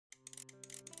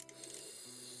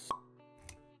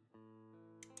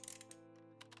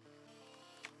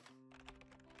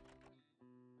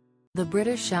The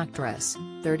British actress,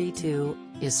 32,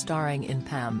 is starring in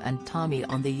Pam and Tommy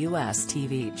on the US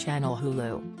TV channel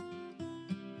Hulu.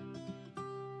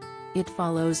 It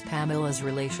follows Pamela's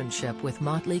relationship with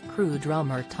Motley Crue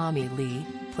drummer Tommy Lee,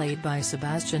 played by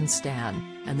Sebastian Stan,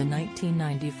 and the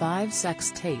 1995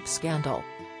 sex tape scandal.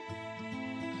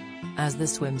 As the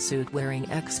swimsuit-wearing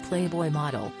ex-Playboy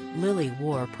model, Lily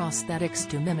wore prosthetics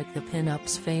to mimic the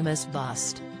pin-up's famous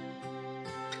bust.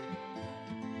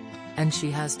 And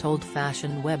she has told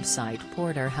fashion website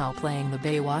Porter how playing the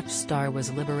Baywatch star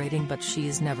was liberating, but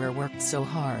she's never worked so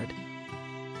hard.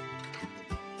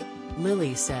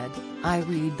 Lily said, "I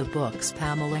read the books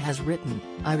Pamela has written,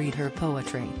 I read her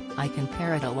poetry, I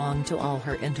compare it along to all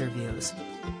her interviews.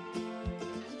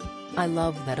 I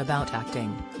love that about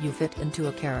acting, you fit into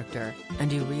a character,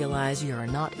 and you realize you're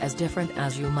not as different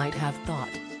as you might have thought."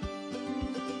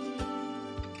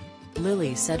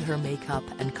 Lily said her makeup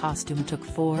and costume took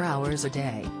 4 hours a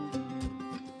day.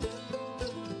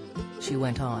 She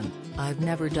went on, "I've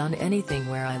never done anything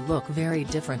where I look very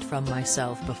different from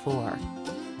myself before.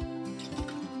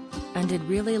 And I'd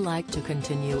really like to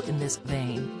continue in this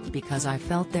vein, because I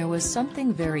felt there was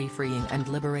something very freeing and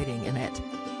liberating in it.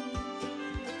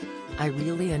 I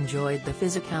really enjoyed the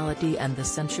physicality and the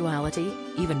sensuality,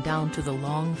 even down to the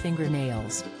long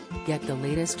fingernails. Get the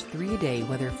latest 3-day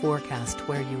weather forecast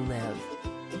where you live.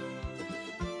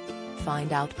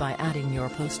 Find out by adding your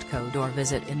postcode or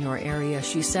visit in your area."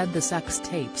 She said the sex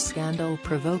tape scandal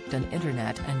provoked an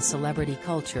internet and celebrity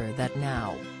culture that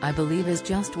now, I believe, is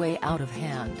just way out of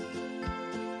hand.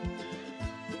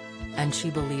 And she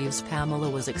believes Pamela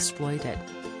was exploited.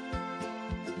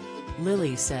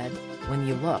 Lily said, "When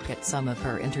you look at some of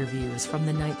her interviews from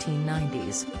the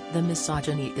 1990s, the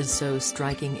misogyny is so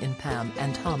striking in Pam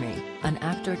and Tommy. An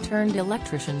actor turned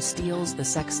electrician steals the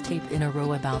sex tape in a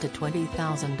row about a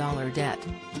 $20,000 debt.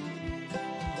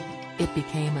 It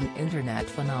became an internet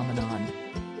phenomenon."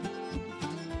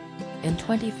 In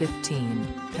 2015,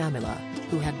 Pamela,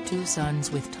 who had 2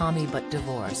 sons with Tommy but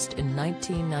divorced in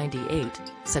 1998,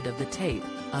 said of the tape,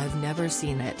 "I've never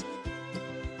seen it.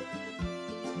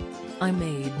 I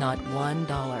made not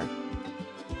 $1.